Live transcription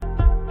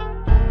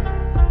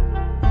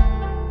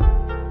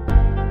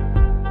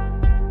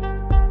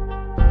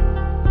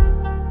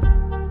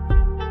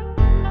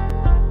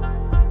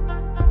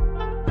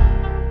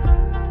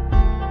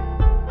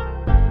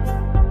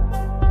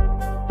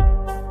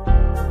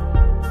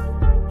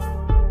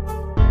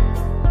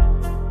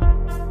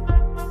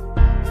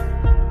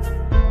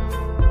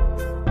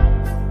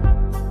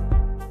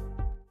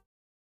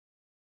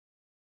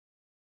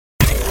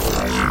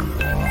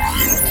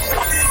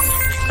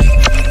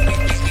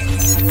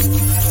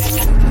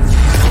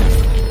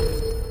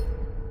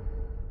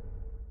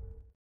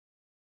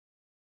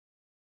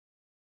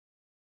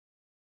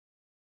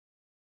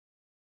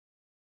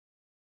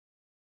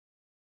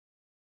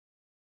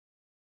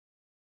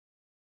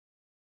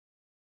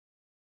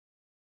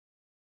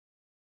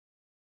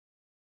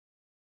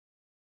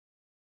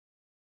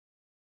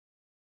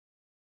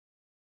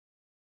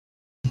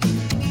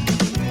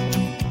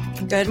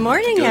Good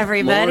morning, Good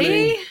everybody.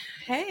 morning.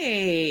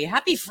 Hey,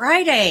 happy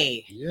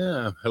Friday.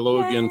 Yeah. Hello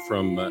Yay. again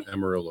from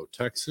Amarillo,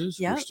 Texas.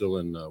 Yep. We're still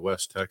in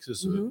West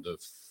Texas. Mhm. The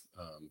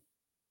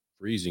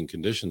freezing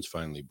conditions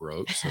finally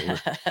broke. So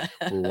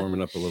we're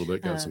warming up a little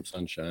bit, got some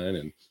sunshine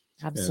and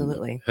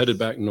Absolutely. headed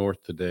back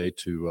north today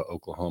to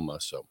Oklahoma.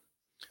 So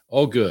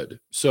all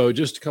good. So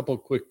just a couple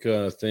of quick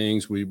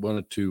things. We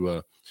wanted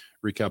to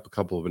recap a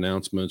couple of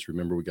announcements.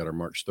 Remember, we got our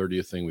March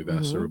 30th thing. We've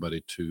asked everybody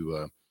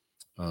to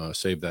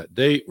save that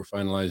date. We're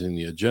finalizing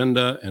the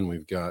agenda, and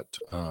we've got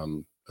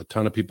a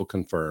ton of people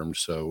confirmed.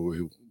 So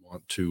we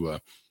want to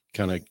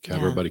kind of have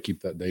everybody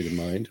keep that date in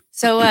mind.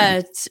 So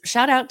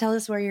shout out, tell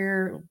us where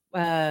you're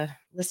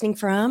listening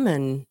from,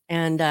 and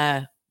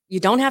you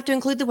don't have to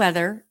include the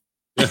weather.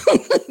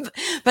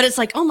 But it's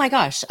like, oh my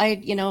gosh,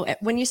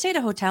 when you stay at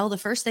a hotel, the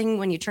first thing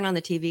when you turn on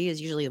the TV is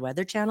usually the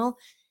Weather Channel,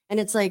 and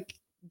it's like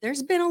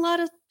there's been a lot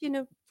of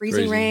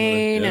freezing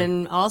rain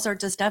and all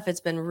sorts of stuff. It's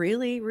been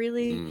really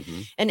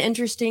an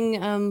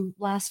interesting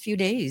last few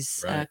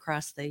days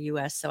across the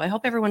U.S. So I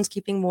hope everyone's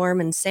keeping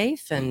warm and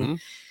safe. And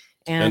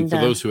for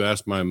those who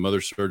asked, my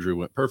mother's surgery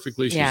went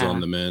perfectly. She's on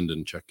the mend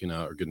and checking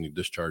out or getting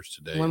discharged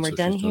today. When we're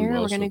done here,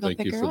 we're going to go pick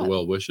her up. Thank you for the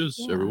well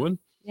wishes, everyone.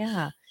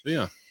 Yeah.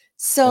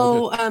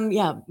 So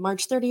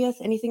March 30th,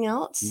 anything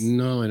else?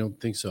 No, I don't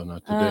think so.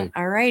 Not today.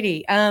 All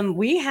righty.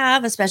 We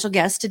have a special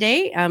guest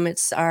today.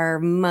 It's our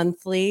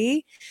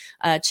monthly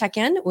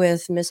check-in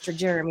with Mr.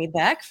 Jeremy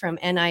Beck from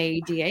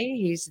NIADA.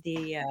 He's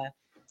the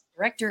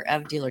Director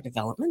of Dealer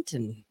Development,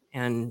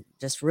 and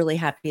just really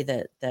happy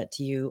that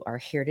you are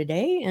here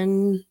today.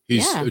 And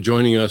he's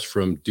joining us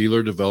from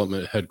Dealer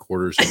Development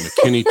Headquarters in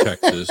McKinney,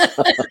 Texas. Is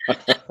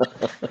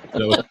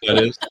that what that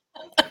is?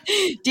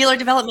 Dealer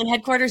Development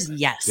Headquarters,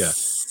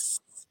 yes.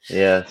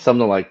 Yeah,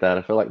 something like that.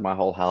 I feel like my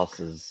whole house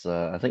is.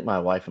 I think my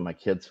wife and my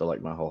kids feel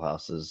like my whole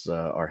house is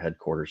our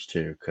headquarters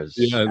too. Because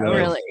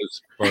really,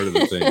 it's part of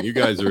the thing. You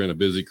guys are in a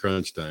busy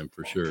crunch time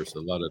for sure. So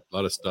a lot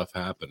of stuff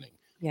happening.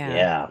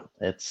 Yeah,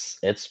 it's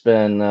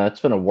been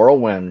a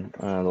whirlwind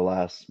the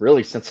last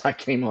really since I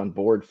came on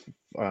board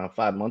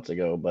 5 months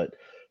ago, but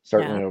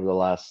certainly over the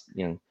last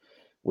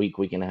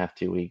week and a half,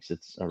 2 weeks,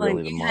 it's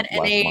really the last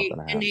month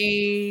and a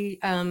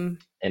half.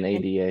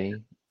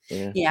 NADA.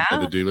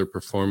 The Dealer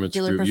Performance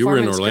Group. You were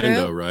in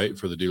Orlando, right?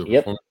 For the Dealer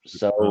Performance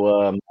Group.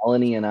 So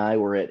Melanie and I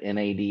were at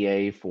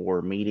NADA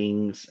for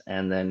meetings,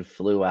 and then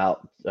flew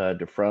out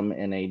from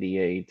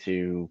NADA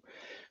to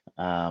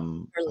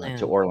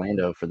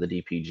Orlando for the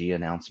DPG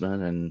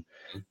announcement,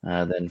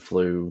 and then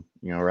flew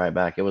right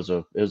back. It was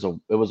a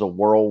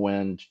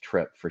whirlwind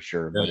trip for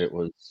sure, but it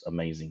was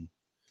amazing.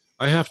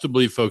 I have to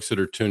believe folks that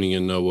are tuning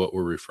in know what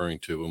we're referring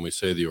to when we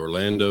say the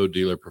Orlando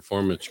Dealer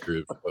Performance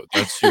Group.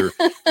 That's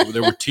they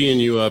were teeing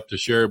you up to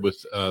share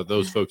with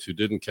those folks who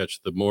didn't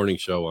catch the morning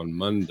show on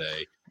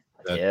Monday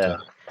that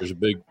there's a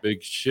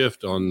big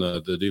shift on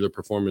the dealer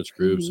performance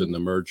groups and the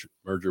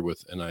merger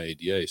with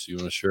NIADA. So you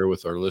want to share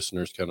with our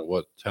listeners kind of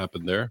what's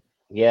happened there?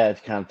 Yeah, it's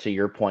kind of to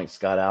your point,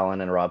 Scott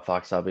Allen and Rob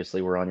Fox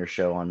obviously were on your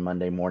show on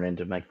Monday morning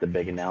to make the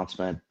big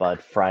announcement,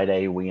 but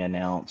Friday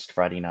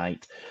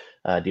night,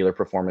 Dealer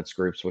Performance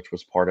Groups, which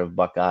was part of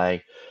Buckeye.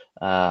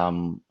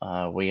 NIDA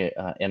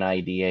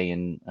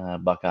and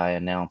Buckeye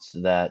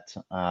announced that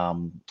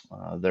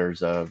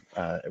there's a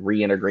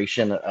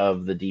reintegration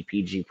of the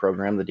DPG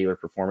program, the Dealer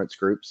Performance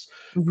Groups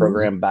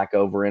program, back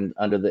over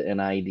under the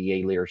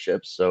NIDA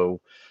leadership. So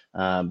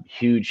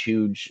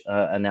huge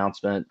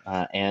announcement,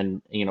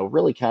 and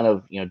really kind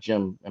of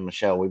Jim and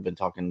Michelle, we've been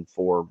talking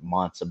for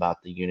months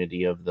about the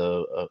unity of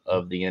the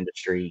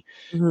industry,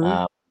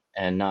 and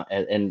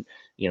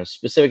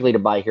specifically to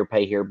buy here,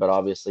 pay here, but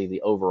obviously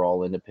the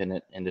overall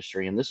independent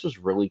industry. And this was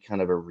really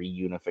kind of a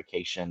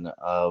reunification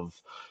of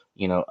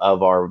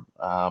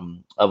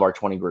our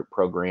 20 group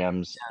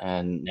programs.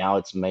 And now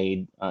it's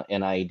made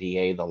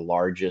NIADA the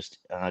largest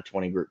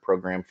 20 group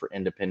program for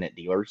independent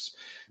dealers.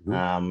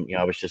 I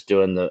was just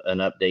doing an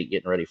update,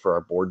 getting ready for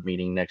our board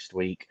meeting next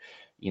week.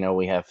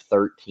 We have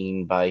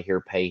 13 buy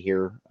here, pay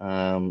here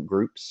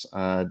groups,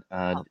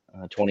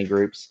 20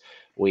 groups.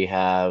 We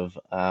have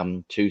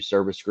 2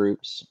 service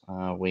groups.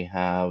 We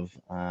have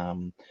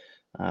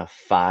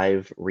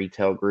 5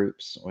 retail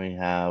groups. We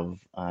have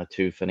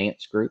 2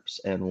 finance groups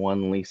and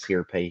 1 lease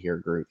here, pay here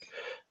group.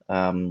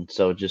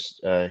 So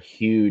just a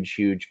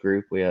huge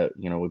group. We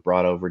we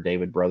brought over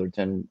David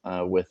Brotherton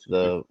with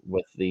the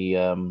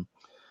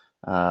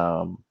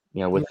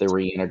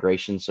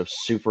reintegration. So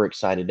super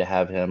excited to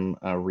have him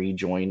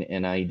rejoin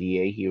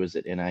NIDA. He was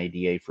at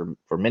NIDA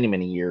for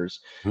many years.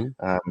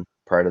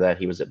 Prior to that,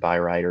 he was at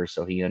Buyrider,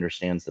 so he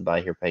understands the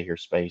buy here, pay here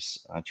space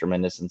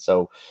tremendous. And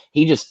so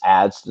he just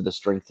adds to the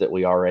strength that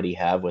we already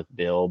have with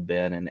Bill,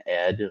 Ben, and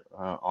Ed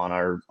on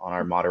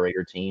our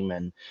moderator team.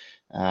 And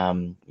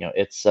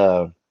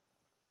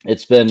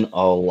it's been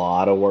a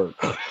lot of work,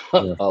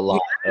 a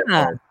lot of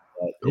work.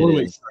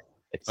 It is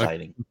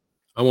exciting.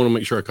 I want to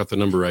make sure I got the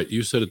number right.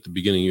 You said at the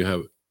beginning you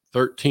have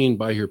 13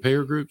 buy here, pay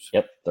here groups?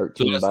 Yep,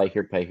 13 buy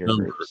here, pay here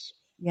groups.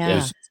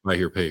 Yeah. Buy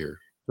here, pay here.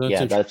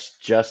 Yeah, that's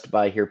just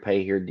buy here,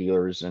 pay here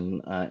dealers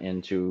and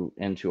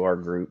into our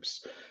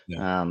groups.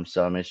 Yeah.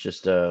 So I mean, it's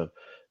just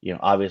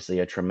obviously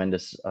a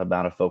tremendous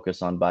amount of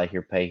focus on buy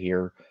here, pay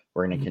here.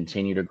 We're going to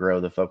continue to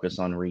grow the focus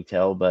on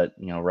retail, but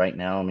right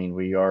now, I mean,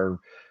 we are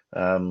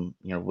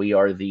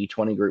the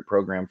 20 group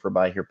program for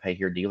buy here, pay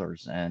here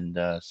dealers, and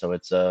so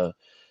it's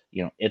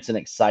an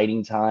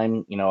exciting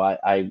time.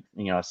 I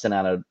sent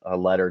out a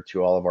letter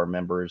to all of our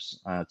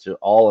members, to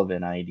all of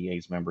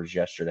NIADA's members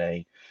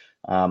yesterday.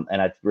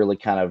 And I really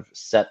kind of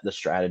set the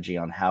strategy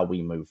on how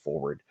we move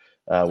forward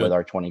with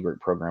our 20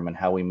 group program and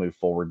how we move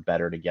forward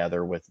better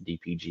together with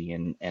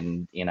DPG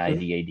and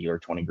NIADA Dealer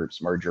 20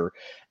 Groups merger.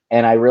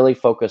 And I really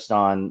focused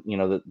on,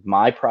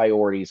 my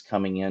priorities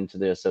coming into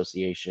the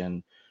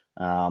association,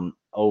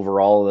 over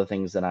all of the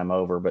things that I'm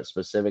over, but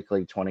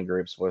specifically 20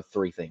 groups with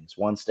three things.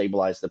 One,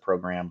 stabilize the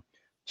program.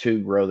 Two,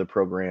 grow the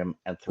program.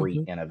 And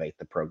three, innovate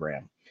the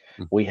program.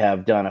 We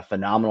have done a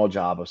phenomenal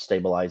job of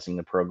stabilizing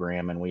the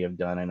program, and we have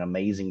done an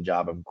amazing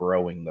job of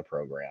growing the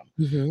program.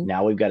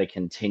 Now we've got to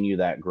continue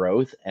that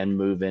growth and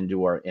move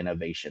into our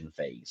innovation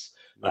phase,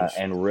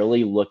 and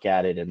really look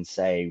at it and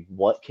say,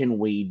 what can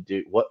we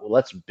do?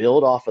 Let's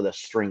build off of the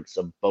strengths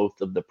of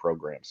both of the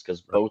programs,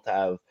 because both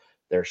have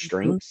their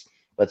strengths.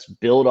 Let's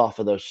build off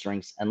of those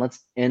strengths and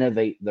let's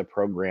innovate the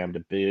program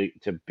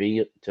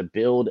to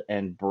build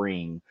and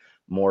bring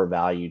more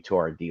value to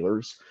our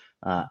dealers.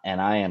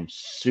 And I am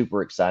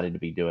super excited to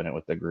be doing it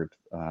with the group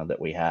that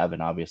we have,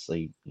 and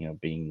obviously,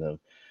 being the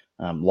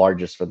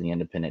largest for the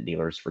independent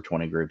dealers for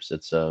 20 groups,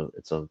 it's going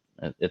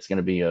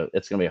to be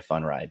a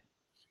fun ride.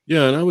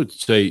 Yeah, and I would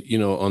say,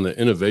 on the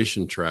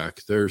innovation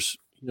track, there's,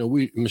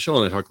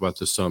 Michelle and I talk about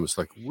this some. It's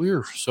like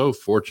we're so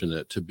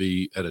fortunate to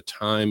be at a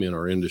time in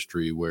our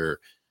industry where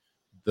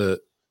the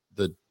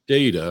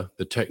data,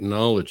 the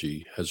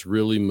technology has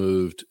really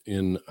moved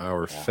in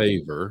our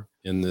favor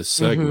in this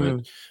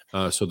segment.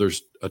 So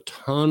there's a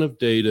ton of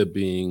data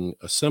being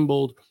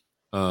assembled.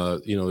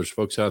 There's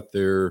folks out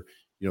there,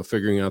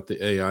 figuring out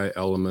the AI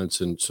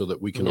elements, and so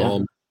that we can all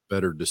make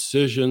better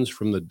decisions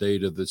from the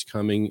data that's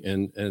coming.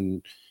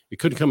 And it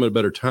couldn't come at a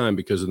better time,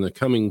 because in the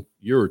coming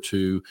year or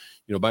two,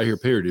 buy here,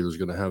 pay here dealers are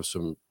going to have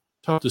some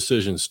tough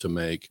decisions to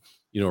make,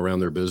 around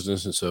their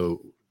business. And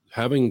so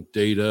having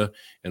data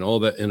and all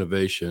that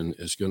innovation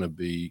is going to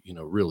be,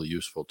 really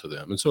useful to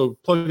them. And so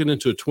plugging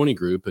into a 20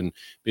 group and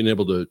being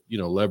able to,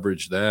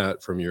 leverage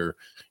that from your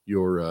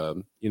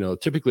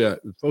typically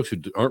folks who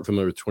aren't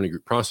familiar with 20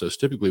 group process,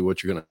 typically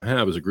what you're going to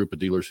have is a group of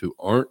dealers who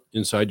aren't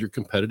inside your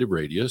competitive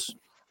radius.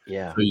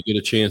 Yeah. So you get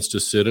a chance to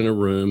sit in a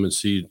room and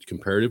see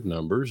comparative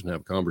numbers and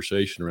have a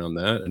conversation around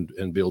that,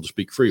 and be able to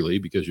speak freely,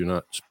 because you're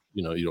not,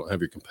 you don't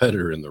have your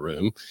competitor in the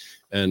room.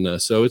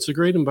 And so it's a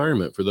great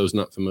environment for those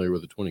not familiar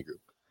with the 20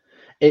 group.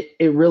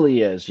 It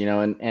really is,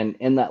 and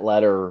in that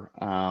letter,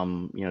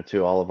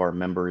 to all of our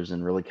members,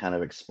 and really kind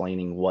of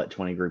explaining what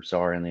 20 groups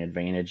are and the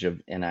advantage of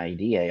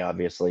NIADA.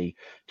 Obviously,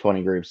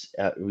 20 groups,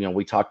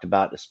 we talked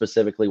about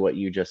specifically what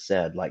you just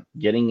said, like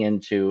getting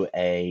into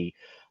a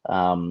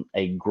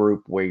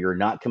group where you're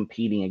not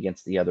competing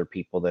against the other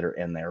people that are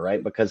in there,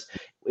 right? Because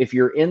if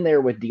you're in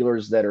there with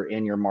dealers that are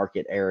in your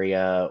market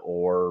area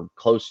or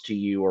close to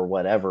you or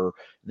whatever,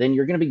 then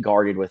you're going to be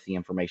guarded with the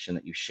information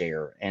that you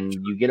share, and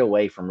you get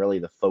away from really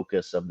the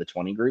focus of the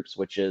 20 groups,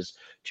 which is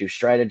to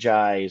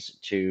strategize,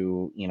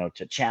 to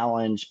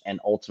challenge, and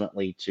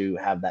ultimately to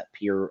have that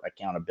peer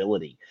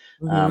accountability.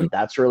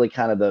 That's really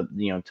kind of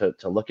the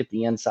to look at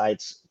the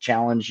insights,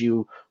 challenge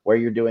you where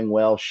you're doing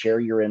well, share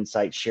your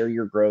insights, share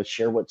your growth,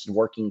 share what's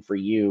working for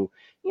you.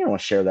 You don't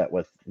want to share that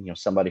with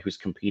somebody who's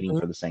competing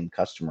for the same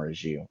customer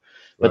as you.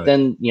 But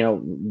then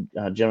Jim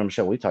and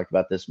Michelle, we talked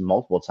about this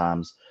multiple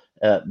times.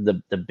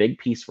 The big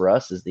piece for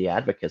us is the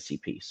advocacy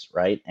piece,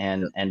 right?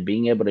 And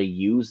being able to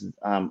use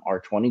our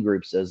 20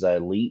 groups as a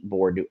elite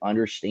board to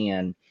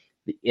understand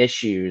the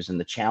issues and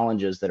the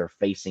challenges that are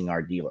facing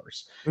our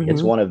dealers.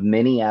 It's one of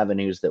many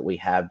avenues that we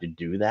have to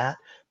do that,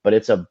 but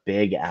it's a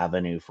big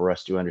avenue for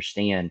us to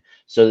understand,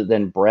 so that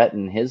then Brett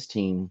and his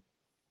team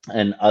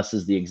and us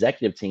as the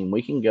executive team,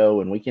 we can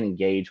go and we can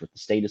engage with the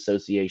state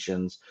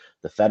associations,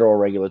 the federal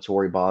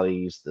regulatory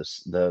bodies,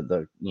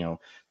 the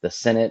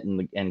Senate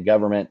and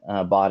government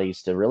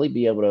bodies, to really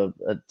be able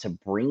to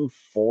bring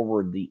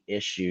forward the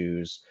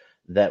issues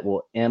that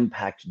will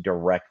impact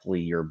directly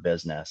your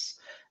business.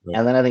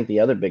 And then I think the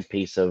other big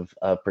piece of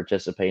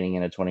participating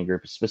in a 20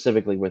 group,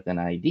 specifically within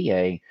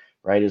IDA,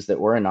 right, is that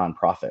we're a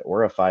nonprofit.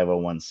 We're a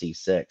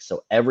 501c6.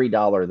 So every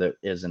dollar that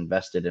is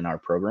invested in our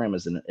program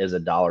is a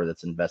dollar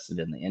that's invested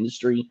in the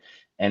industry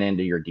and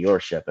into your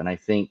dealership. And I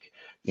think,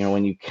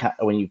 when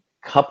you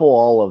couple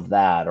all of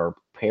that, or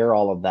pair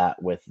all of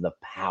that with the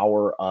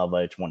power of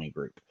a 20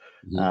 group,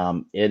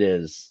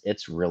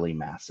 it's really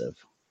massive.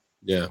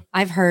 Yeah.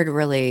 I've heard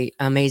really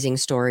amazing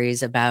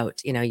stories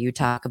about, you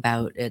talk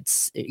about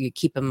you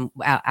keep them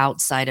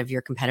outside of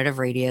your competitive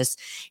radius.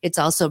 It's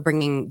also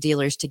bringing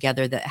dealers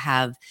together that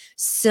have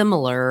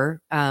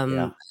similar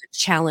Yeah.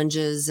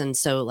 challenges. And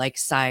so like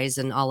size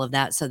and all of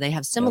that. So they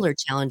have Yep. similar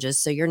challenges.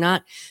 So you're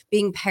not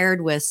being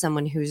paired with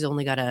someone who's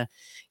only got a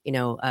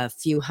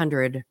few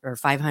hundred or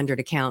 500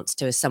 accounts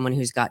to someone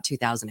who's got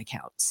 2,000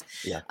 accounts.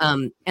 Yeah.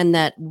 And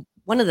that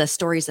one of the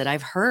stories that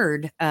I've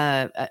heard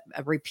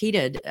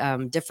repeated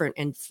different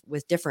and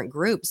with different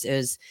groups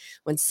is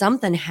when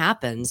something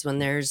happens, when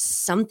there's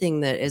something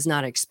that is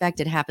not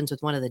expected happens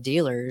with one of the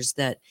dealers,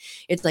 that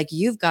it's like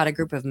you've got a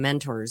group of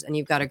mentors and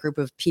you've got a group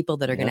of people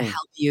that are going to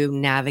help you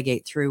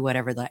navigate through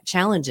whatever that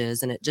challenge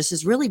is. And it just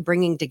is really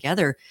bringing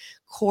together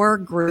core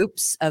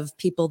groups of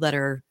people that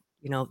are,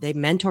 they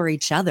mentor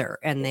each other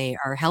and they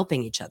are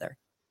helping each other.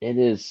 It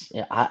is.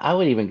 Yeah, I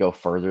would even go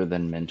further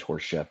than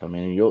mentorship. I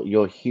mean,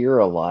 you'll hear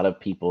a lot of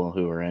people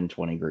who are in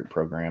 20 group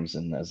programs,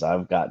 and as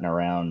I've gotten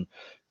around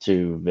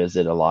to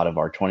visit a lot of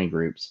our 20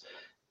 groups,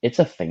 it's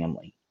a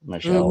family,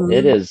 Michelle.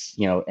 It Mm-hmm. is,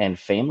 and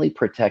family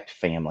protect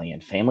family,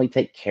 and family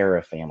take care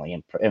of family,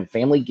 and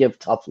family give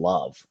tough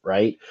love,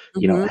 right?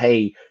 Mm-hmm.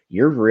 Hey,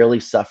 you're really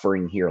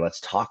suffering here. Let's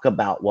talk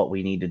about what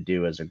we need to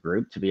do as a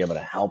group to be able to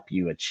help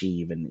you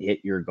achieve and hit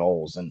your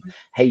goals. And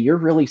hey, you're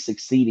really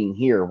succeeding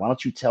here. Why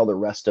don't you tell the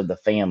rest of the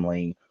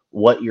family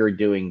what you're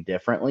doing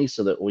differently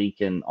so that we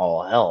can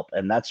all help?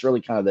 And that's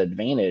really kind of the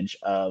advantage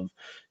of,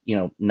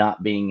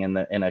 not being in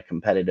a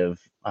competitive,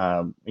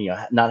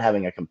 not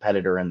having a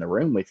competitor in the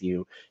room with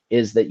you,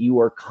 is that you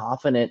are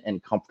confident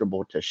and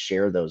comfortable to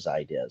share those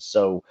ideas.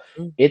 So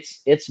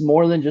it's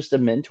more than just a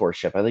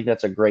mentorship. I think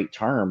that's a great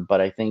term,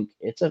 but I think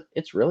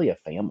it's really a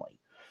family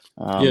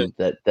Yeah.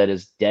 that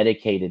is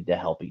dedicated to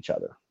help each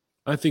other.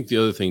 I think the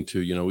other thing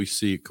too, we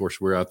see, of course,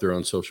 we're out there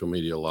on social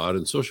media a lot,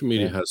 and social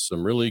media Yeah. has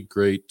some really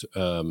great,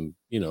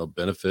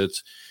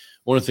 benefits.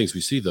 One of the things we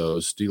see, though,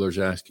 is dealers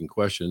asking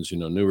questions,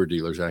 newer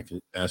dealers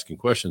asking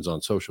questions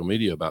on social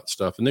media about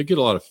stuff, and they get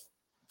a lot of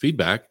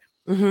feedback.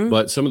 Mm-hmm.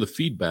 But some of the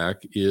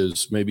feedback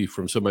is maybe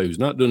from somebody who's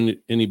not doing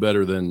it any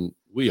better than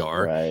we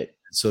are. Right.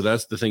 So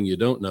that's the thing you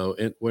don't know.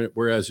 And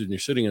whereas when you're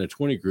sitting in a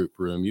 20 group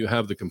room, you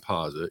have the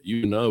composite,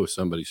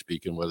 somebody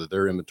speaking, whether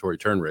their inventory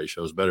turn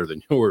ratio is better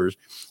than yours,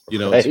 so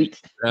you Right.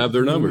 have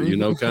their number,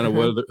 Mm-hmm. kind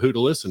of who to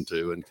listen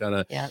to and kind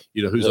of, Yeah.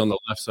 who's The, on the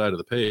left side of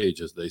the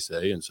page, as they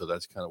say. And so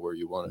that's kind of where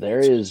you want to. there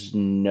is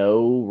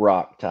no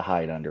rock to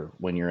hide under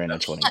when you're in a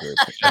 20 group.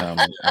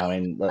 I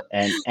mean,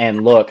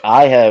 and look,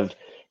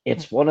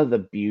 it's one of the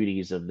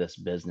beauties of this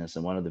business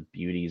and one of the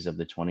beauties of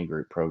the 20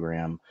 group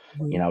program.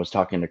 Mm-hmm. I was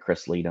talking to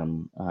Chris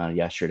Leadham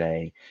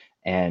yesterday,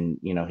 and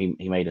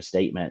he made a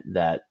statement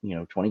that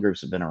 20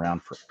 groups have been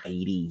around for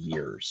 80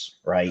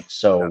 years, right?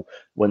 So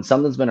when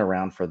something's been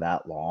around for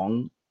that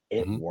long,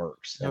 it Mhm.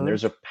 works, and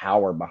there's a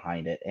power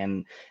behind it.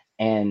 And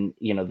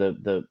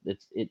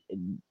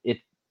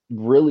it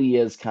really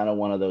is kind of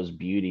one of those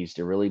beauties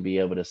to really be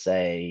able to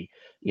say,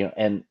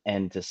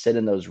 and to sit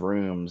in those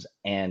rooms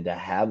and to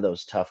have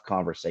those tough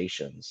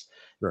conversations,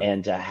 Right.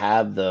 and to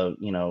have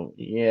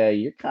yeah,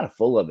 you're kind of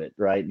full of it,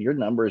 right? Your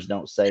numbers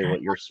don't say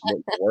what your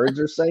words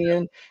are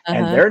saying,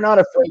 and Uh-huh. they're not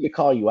afraid to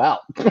call you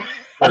out. Sure.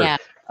 Yeah.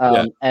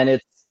 Yeah.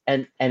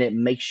 And it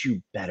makes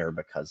you better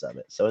because of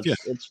it. So Yeah.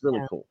 it's really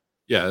Yeah. cool.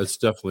 Yeah, it's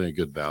definitely a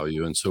good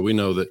value. And so we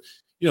know that,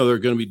 there are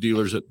going to be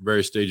dealers at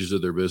various stages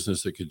of their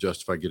business that could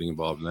justify getting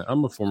involved in that.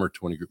 I'm a former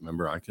 20 group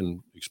member. I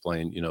can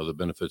explain, the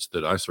benefits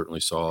that I certainly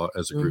saw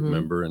as a group Mm-hmm.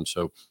 member. And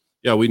so,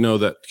 yeah, we know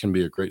that can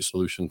be a great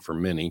solution for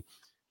many.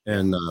 Yeah.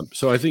 And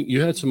so I think you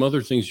had some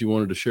other things you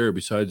wanted to share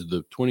besides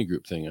the 20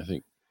 group thing, I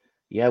think.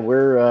 Yeah,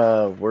 we're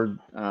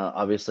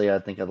obviously, I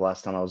think the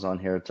last time I was on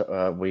here,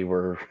 we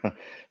were.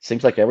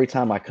 Seems like every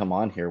time I come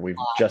on here, we've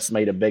just Lots.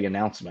 made a big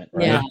announcement,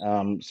 Yeah.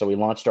 right? So we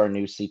launched our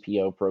new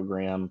CPO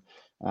program,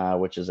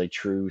 which is a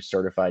true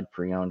certified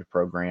pre-owned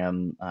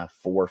program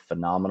for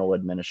phenomenal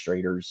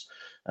administrators.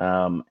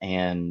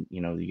 And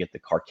you get the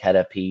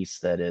Carquetta piece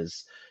that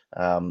is,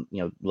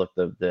 look,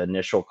 the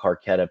initial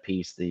Carquetta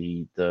piece,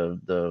 the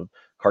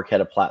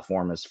Carquetta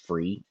platform is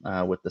free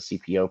with the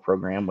CPO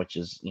program, which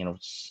is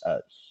a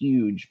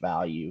huge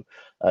value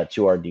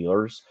to our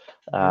dealers.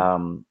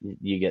 Mm-hmm.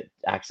 You get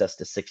access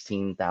to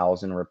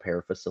 16,000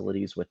 repair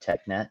facilities with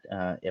TechNet,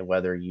 and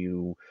whether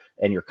you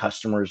and your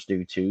customers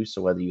do too.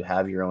 So whether you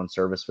have your own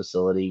service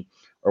facility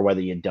or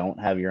whether you don't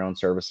have your own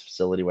service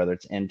facility, whether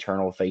it's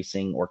internal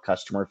facing or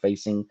customer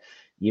facing,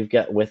 you've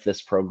got, with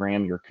this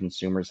program, your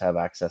consumers have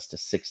access to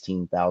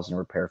 16,000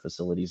 repair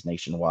facilities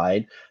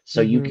nationwide.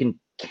 So you Mm-hmm. can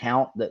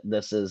count that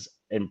this is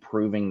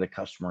improving the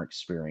customer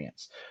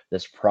experience.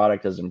 This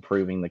product is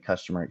improving the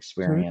customer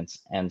experience.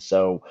 And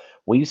so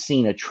we've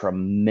seen a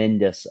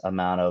tremendous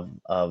amount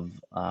of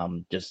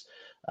just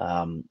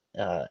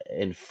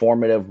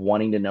informative,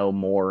 wanting to know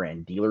more,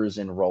 and dealers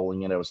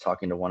enrolling in it. I was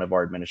talking to one of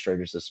our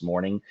administrators this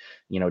morning.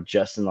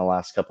 Just in the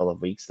last couple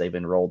of weeks, they've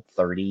enrolled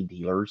 30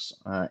 dealers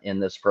in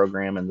this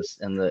program, in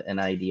the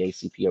NIADA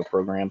CPO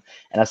program.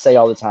 And I say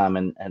all the time,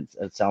 and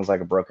it sounds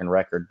like a broken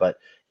record, but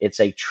it's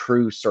a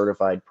true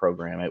certified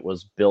program. It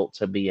was built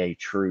to be a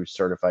true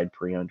certified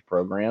pre-owned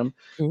program.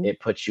 Mhm. It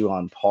puts you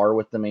on par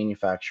with the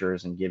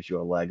manufacturers and gives you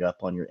a leg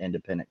up on your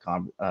independent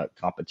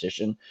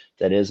competition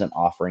that isn't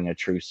offering a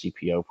true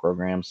CPO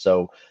program.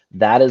 So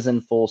that is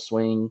in full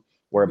swing.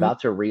 We're Mhm. about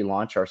to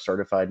relaunch our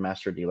certified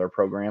master dealer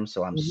program.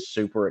 So I'm Mhm.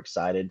 super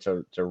excited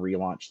to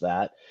relaunch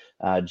that.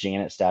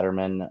 Janet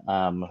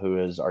Statterman, who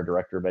is our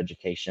director of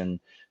education,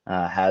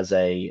 has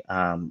a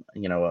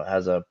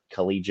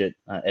collegiate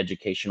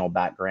educational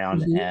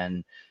background Mhm.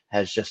 and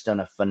has just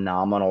done a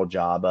phenomenal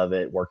job of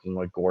it, working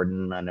with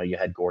Gordon. I know you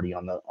had Gordy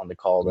on the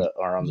call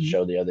or on the Mhm.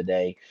 show the other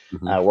day,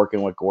 Mhm.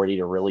 working with Gordy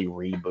to really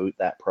reboot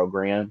that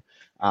program.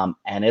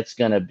 And it's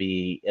gonna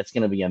be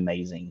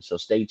amazing. So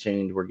stay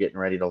tuned. We're getting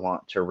ready to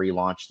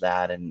relaunch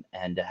that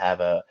and to have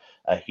a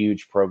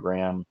huge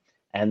program.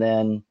 And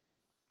then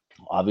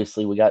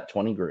obviously we got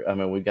 20 group. I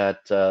mean, we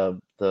got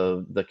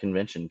the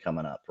convention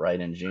coming up right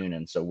in June,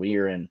 and so we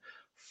are in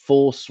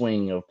full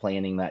swing of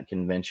planning that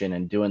convention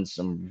and doing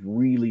some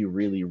really,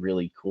 really,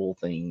 really cool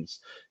things,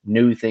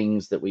 new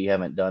things that we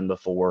haven't done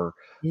before,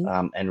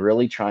 Mhm. and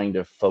really trying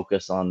to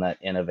focus on that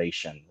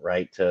innovation,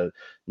 right? To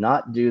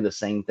not do the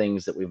same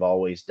things that we've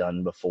always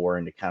done before,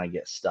 and to kind of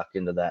get stuck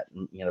into that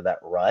that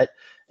rut.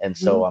 And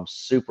so Mhm. I'm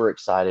super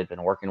excited.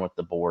 Been working with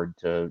the board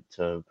to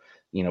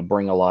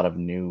bring a lot of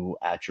new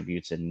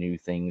attributes and new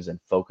things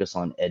and focus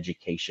on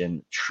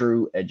education,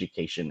 true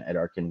education at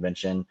our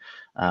convention.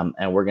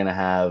 And we're going to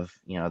have,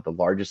 the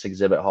largest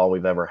exhibit hall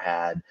we've ever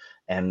had.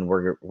 And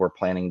we're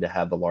planning to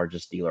have the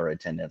largest dealer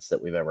attendance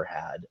that we've ever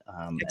had.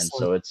 And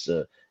Excellent.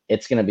 so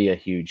it's going to be a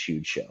huge,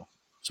 huge show.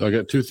 So I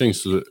got two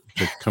things to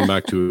come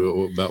back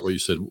to about what you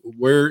said.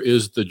 Where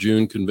is the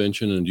June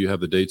convention, and do you have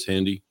the dates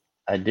handy?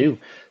 I do.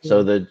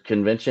 So the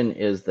convention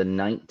is the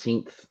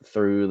 19th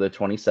through the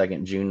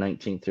 22nd, June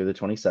 19th through the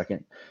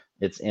 22nd.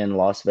 It's in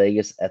Las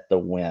Vegas at the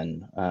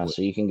Wynn.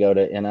 So you can go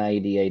to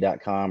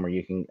niada.com, or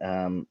you can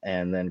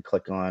and then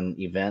click on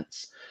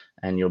events,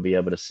 and you'll be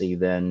able to see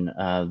then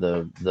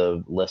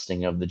the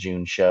listing of the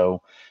June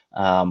show.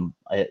 And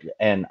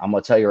I'm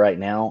gonna tell you right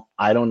now,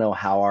 I don't know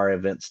how our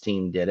events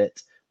team did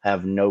it.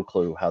 Have no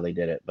clue how they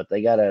did it, but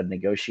they got a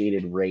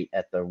negotiated rate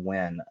at the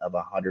Wynn of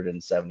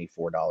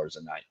 $174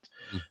 a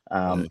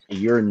night.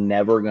 You're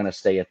never going to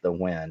stay at the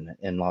Wynn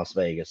in Las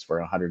Vegas for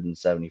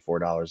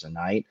 $174 a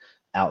night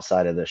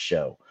outside of this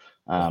show.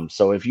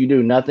 So if you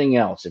do nothing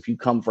else, if you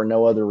come for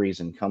no other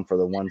reason, come for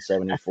the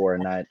 174 a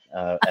night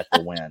at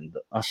the Wynn.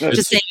 Just say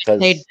you stayed Because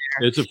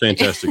there. It's a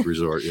fantastic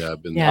resort. Yeah,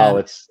 I've been there. Yeah. oh,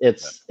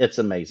 it's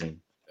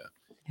amazing.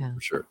 Yeah. For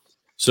sure.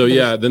 So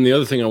yeah, then the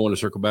other thing I want to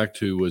circle back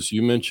to was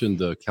you mentioned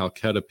the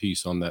Calcutta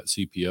piece on that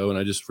CPO, and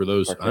I just, for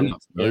those I'm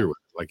not familiar with,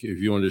 like if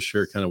you want to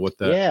share kind of what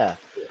that. Yeah.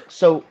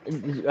 So,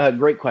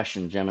 great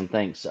question, Jim, and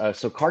thanks.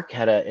 So,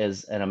 Carketta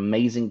is an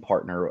amazing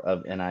partner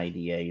of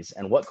NIDA's,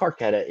 and what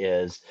Carketta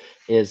is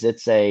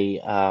it's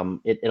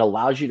it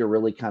allows you to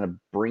really kind of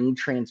bring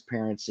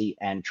transparency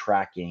and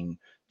tracking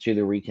to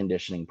the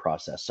reconditioning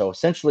process. So,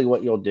 essentially,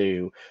 what you'll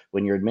do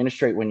when you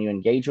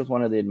engage with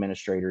one of the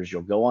administrators,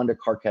 you'll go onto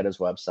Carketta's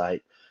website.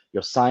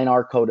 You'll sign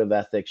our code of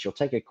ethics. You'll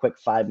take a quick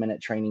 5-minute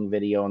training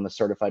video on the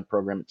certified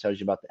program that tells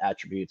you about the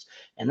attributes.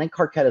 And then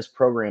Carketta's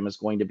program is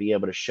going to be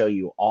able to show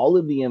you all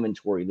of the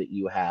inventory that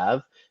you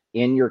have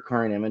in your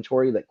current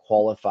inventory that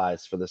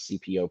qualifies for the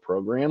CPO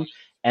program.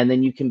 And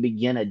then you can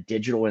begin a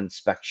digital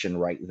inspection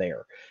right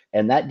there.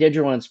 And that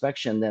digital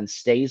inspection then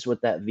stays with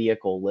that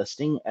vehicle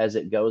listing as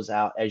it goes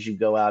out, as you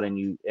go out,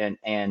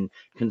 and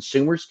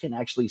consumers can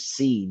actually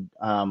see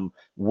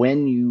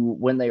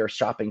when they are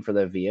shopping for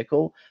their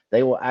vehicle,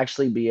 they will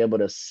actually be able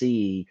to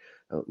see.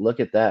 Look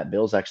at that.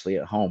 Bill's actually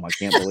at home. I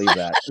can't believe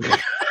that.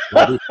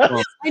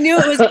 I knew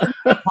it was going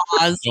to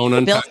pause. Don't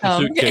unpack the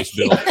suitcase,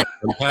 Bill.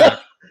 Unpack.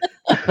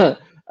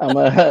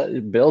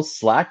 Bill's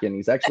slacking.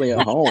 He's actually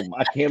at home.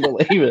 I can't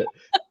believe it.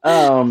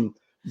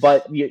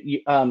 But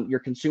your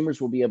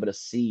consumers will be able to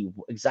see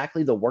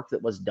exactly the work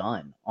that was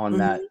done on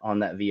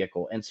that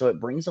vehicle, and so it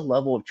brings a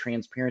level of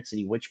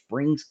transparency, which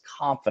brings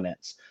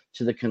confidence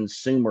to the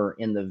consumer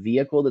in the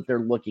vehicle that they're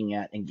looking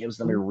at and gives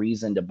them a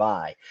reason to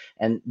buy.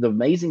 And the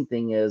amazing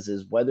thing is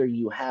whether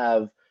you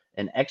have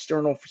an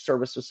external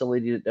service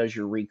facility that does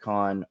your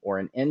recon or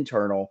an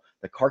internal,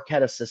 the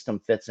Carketta system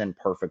fits in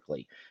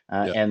perfectly.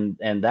 And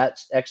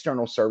that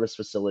external service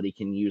facility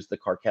can use the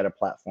Carketta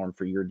platform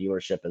for your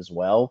dealership as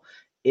well.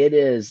 It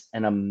is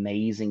an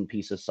amazing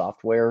piece of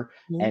software.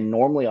 And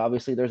normally,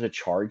 obviously, there's a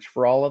charge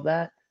for all of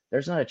that.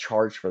 There's not a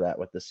charge for that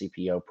with the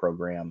CPO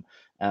program.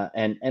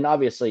 And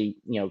obviously,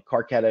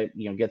 Carketa,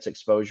 gets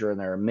exposure, and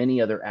there are many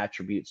other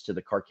attributes to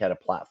the Carketa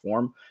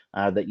platform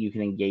that you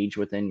can engage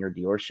within your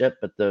dealership.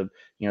 But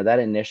that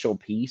initial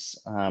piece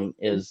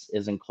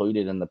is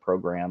included in the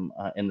program,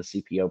 in the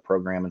CPO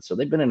program. And so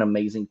they've been an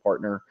amazing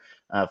partner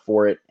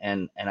for it.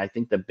 And I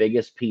think the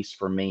biggest piece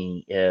for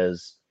me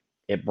is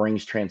it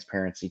brings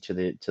transparency to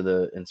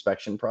the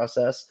inspection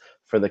process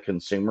for the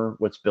consumer,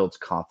 which builds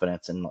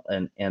confidence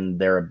in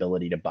their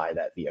ability to buy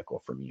that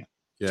vehicle from you.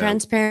 Yeah.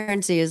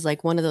 Transparency is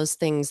like one of those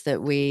things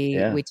that we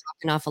talk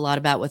an awful lot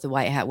about with the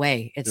White Hat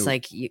Way. It's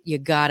like you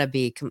gotta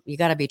be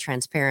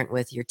transparent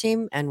with your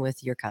team and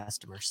with your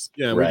customers.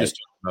 Yeah, and we just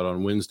talked about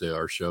on Wednesday,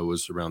 our show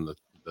was around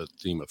the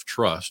theme of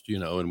trust,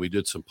 and we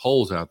did some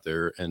polls out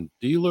there, and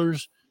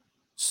dealers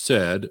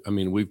said, I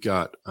mean, we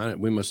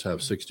must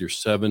have 60 or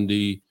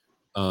 70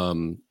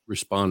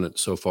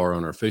 respondents so far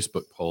on our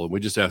Facebook poll, and we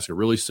just asked a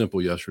really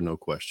simple yes or no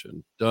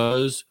question: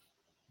 does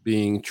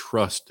being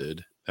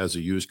trusted as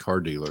a used car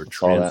dealer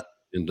translate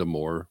into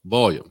more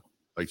volume?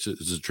 Like,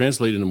 does it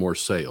translate into more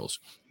sales?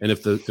 And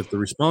if the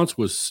response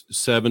was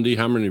 70,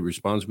 how many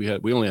responses we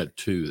had? We only had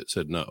 2 that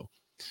said no.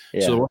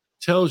 Yeah. So what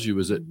it tells you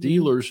is that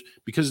dealers,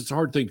 because it's a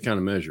hard thing to kind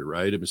of measure,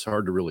 right? It's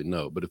hard to really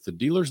know. But if the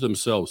dealers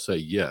themselves say,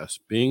 yes,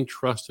 being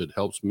trusted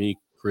helps me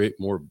create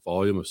more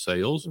volume of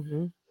sales,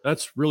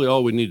 that's really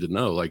all we need to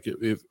know. Like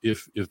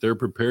if they're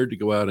prepared to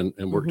go out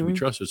and work to be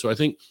trusted. So I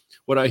think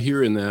what I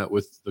hear in that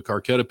with the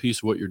Carketa piece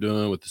of what you're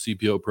doing with the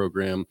CPO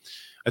program,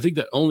 I think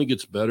that only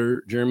gets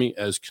better, Jeremy,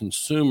 as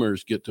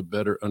consumers get to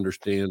better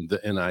understand the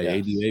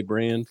NIADA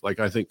brand. Like,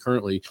 I think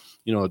currently,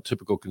 a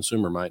typical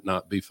consumer might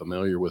not be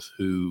familiar with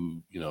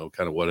who,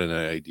 kind of what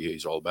NIADA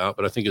is all about.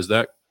 But I think as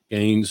that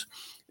gains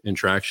in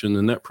traction,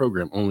 then that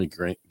program only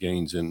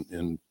gains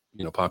in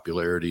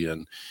popularity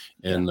and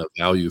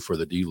value for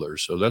the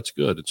dealers. So that's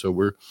good. And so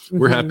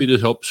we're happy to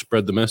help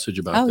spread the message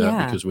about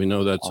that because we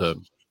know that's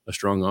awesome. a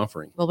strong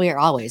offering. Well, we are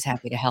always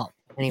happy to help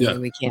any way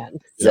we can.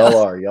 Y'all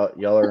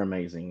are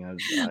amazing.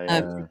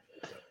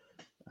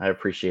 I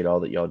appreciate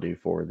all that y'all do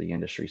for the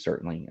industry,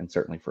 certainly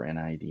for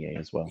NIADA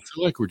as well. I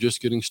feel like we're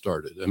just getting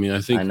started. I mean,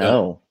 I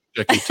know.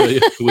 I can tell you,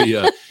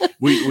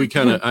 we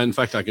kind of, in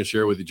fact, I can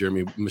share with you,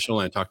 Jeremy, Michelle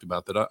and I talked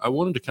about that. I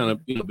wanted to kind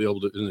of, be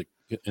able to,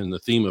 in the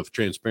theme of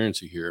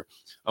transparency here,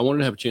 I wanted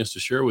to have a chance to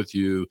share with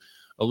you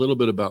a little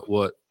bit about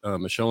what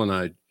Michelle and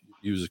I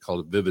use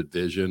called a vivid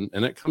vision.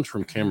 And that comes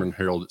from Cameron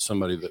Harold. It's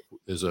somebody that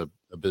is a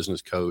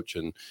business coach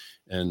and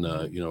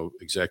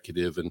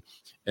executive.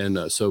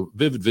 And so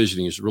vivid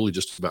visioning is really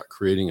just about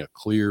creating a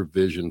clear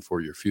vision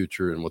for your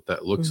future and what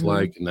that looks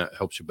like. And that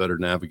helps you better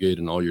navigate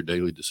in all your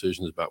daily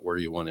decisions about where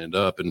you want to end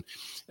up.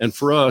 And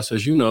for us,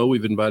 as you know,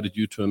 we've invited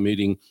you to a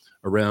meeting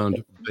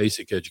around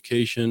basic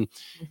education,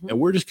 and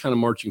we're just kind of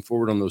marching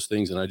forward on those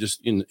things. And I just,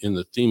 in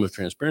the theme of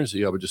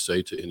transparency, I would just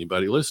say to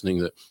anybody listening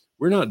that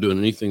we're not doing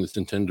anything that's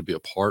intended to be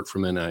apart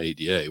from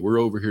NIADA. We're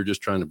over here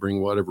just trying to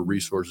bring whatever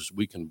resources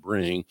we can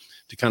bring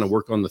to kind of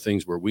work on the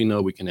things where we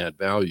know we can add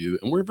value.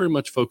 And we're very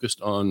much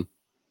focused on,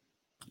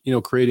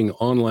 creating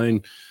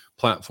online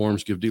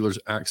platforms, give dealers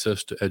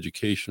access to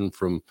education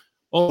from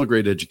all the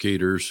great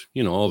educators,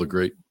 all the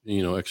great,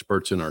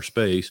 experts in our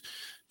space,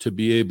 to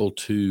be able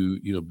to,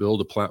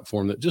 build a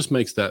platform that just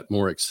makes that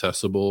more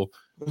accessible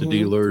to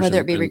dealers.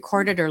 Whether it be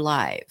recorded or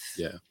live.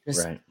 Yeah.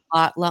 Just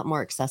lot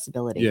more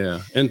accessibility.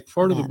 Yeah. And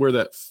part of where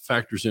that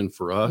factors in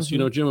for us,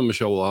 Jim and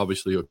Michelle will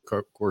obviously, of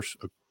course,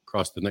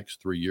 across the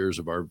next 3 years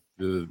of our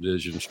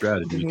vision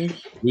strategy,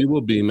 we will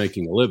be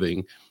making a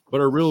living,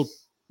 but our real,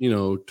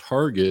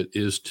 target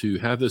is to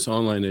have this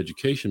online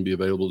education be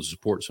available to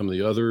support some of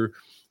the other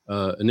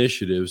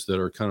initiatives that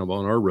are kind of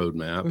on our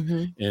roadmap.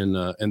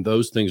 And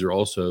those things are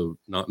also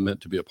not meant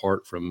to be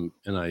apart from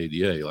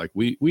NIADA. Like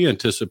we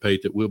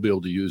anticipate that we'll be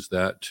able to use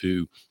that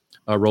to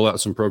roll out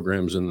some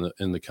programs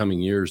in the coming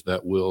years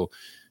that will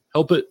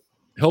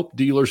help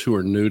dealers who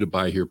are new to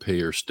buy here, pay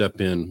here step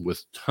in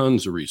with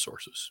tons of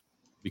resources,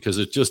 because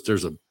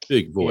there's a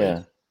big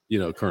void,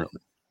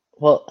 currently.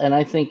 Well, and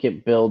I think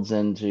it builds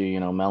into,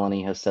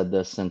 Melanie has said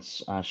this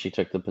since she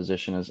took the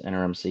position as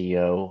interim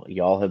CEO.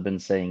 Y'all have been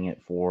saying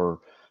it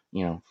for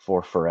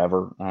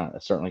forever,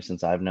 certainly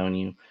since I've known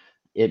you.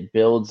 It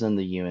builds in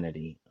the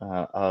unity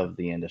of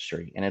the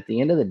industry. And at the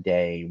end of the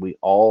day, we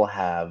all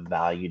have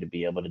value to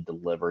be able to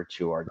deliver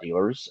to our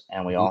dealers,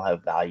 and we all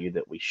have value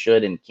that we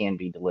should and can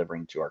be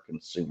delivering to our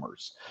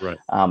consumers. Right.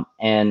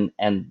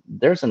 And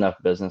there's enough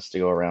business to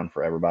go around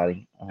for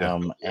everybody.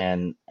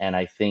 And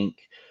I think,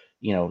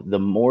 the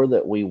more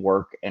that we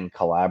work and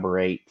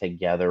collaborate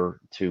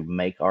together to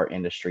make our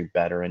industry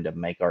better and to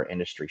make our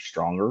industry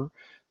stronger,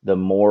 the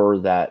more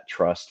that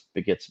trust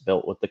gets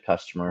built with the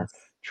customer.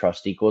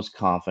 Trust equals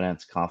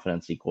confidence.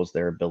 Confidence equals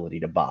their ability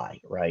to buy,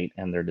 right?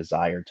 And their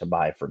desire to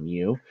buy from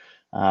you.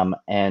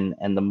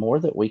 And the more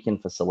that we can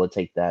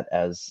facilitate that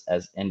as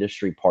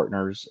industry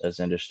partners, as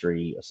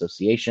industry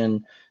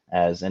association,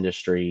 as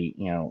industry,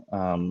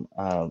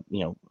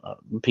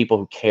 people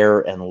who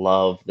care and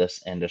love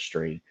this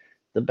industry,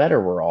 the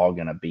better we're all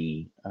going to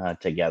be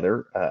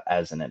together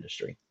as an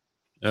industry.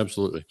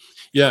 Absolutely.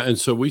 Yeah. And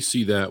so we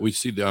see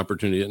the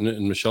opportunity,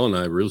 and Michelle and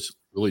I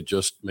really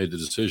just made the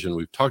decision.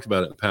 We've talked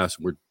about it in the past.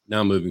 We're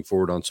now moving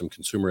forward on some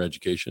consumer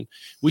education.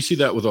 We see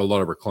that with a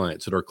lot of our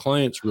clients, that our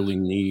clients really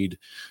need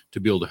to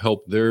be able to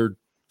help their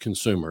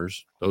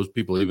consumers, those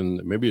people, even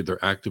maybe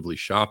they're actively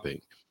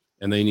shopping,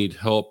 and they need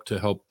help to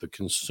help the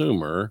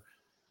consumer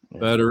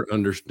better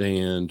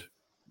understand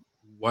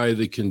why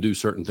they can do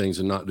certain things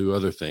and not do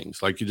other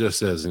things, like you just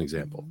said as an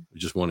example,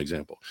 just one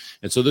example.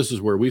 And so this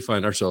is where we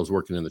find ourselves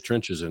working in the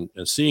trenches and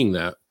seeing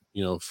that,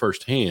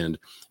 firsthand.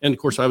 And of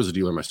course, I was a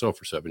dealer myself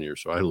for 7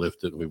 years, so I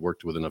lived it, and we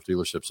worked with enough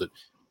dealerships that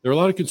there are a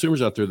lot of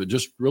consumers out there that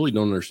just really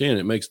don't understand.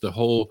 It makes the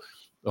whole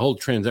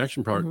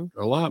transaction part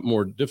a lot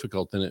more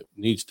difficult than it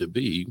needs to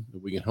be.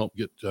 We can help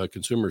get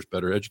consumers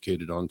better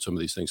educated on some of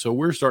these things. So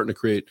we're starting to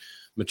create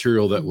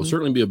material that will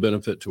certainly be a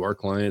benefit to our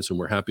clients, and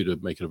we're happy to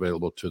make it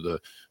available to the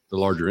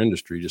larger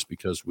industry, just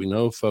because we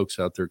know folks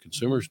out there,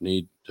 consumers,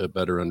 need to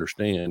better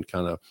understand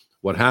kind of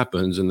what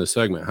happens in this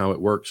segment, how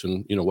it works,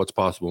 and what's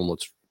possible and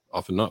what's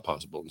often not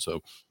possible. And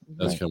so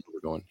that's kind of where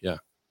we're going. Yeah.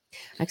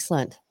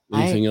 Excellent.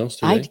 Anything else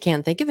today? I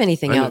can't think of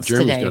anything else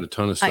Jeremy's today. got a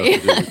ton of stuff to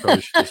do. We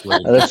probably should just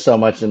let him. There's so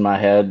much in my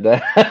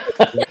head.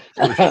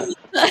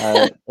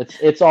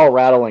 It's all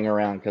rattling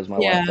around because my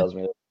wife tells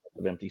me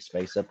there's empty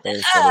space up there,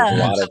 so there's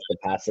a lot of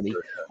capacity.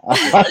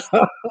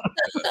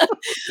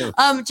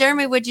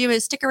 Jeremy, would you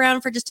stick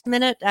around for just a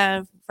minute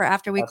for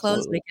after we close?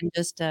 Absolutely. We can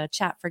just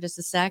chat for just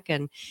a sec,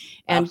 and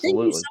thank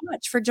you so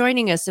much for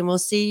joining us. And we'll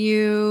see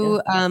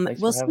you.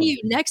 We'll see you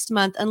next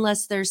month,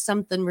 unless there's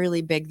something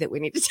really big that we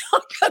need to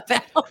talk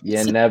about.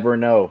 You never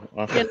know.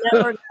 You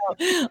never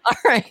know. All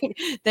right.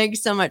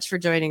 Thanks so much for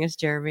joining us,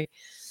 Jeremy.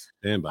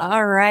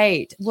 All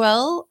right.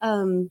 Well,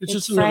 it's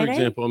just another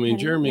example. I mean,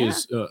 Jeremy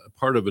is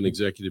part of an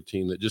executive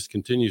team that just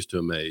continues to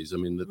amaze. I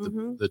mean,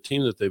 the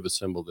team that they've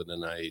assembled at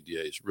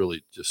NIADA is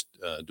really just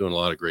doing a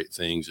lot of great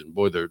things. And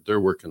boy, they're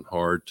working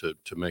hard to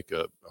make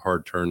a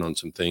hard turn on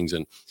some things.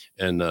 And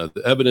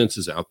the evidence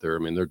is out there. I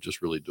mean, they're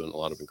just really doing a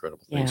lot of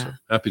incredible things. So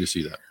happy to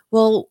see that.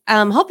 Well,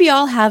 hope you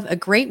all have a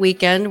great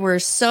weekend. We're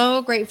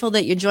so grateful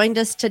that you joined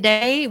us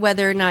today,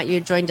 whether or not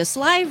you joined us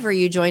live or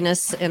you join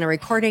us in a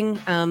recording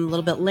a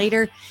little bit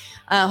later.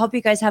 Hope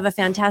you guys have a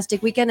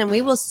fantastic weekend, and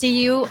we will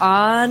see you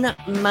on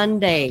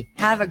Monday.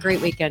 Have a great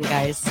weekend,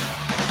 guys.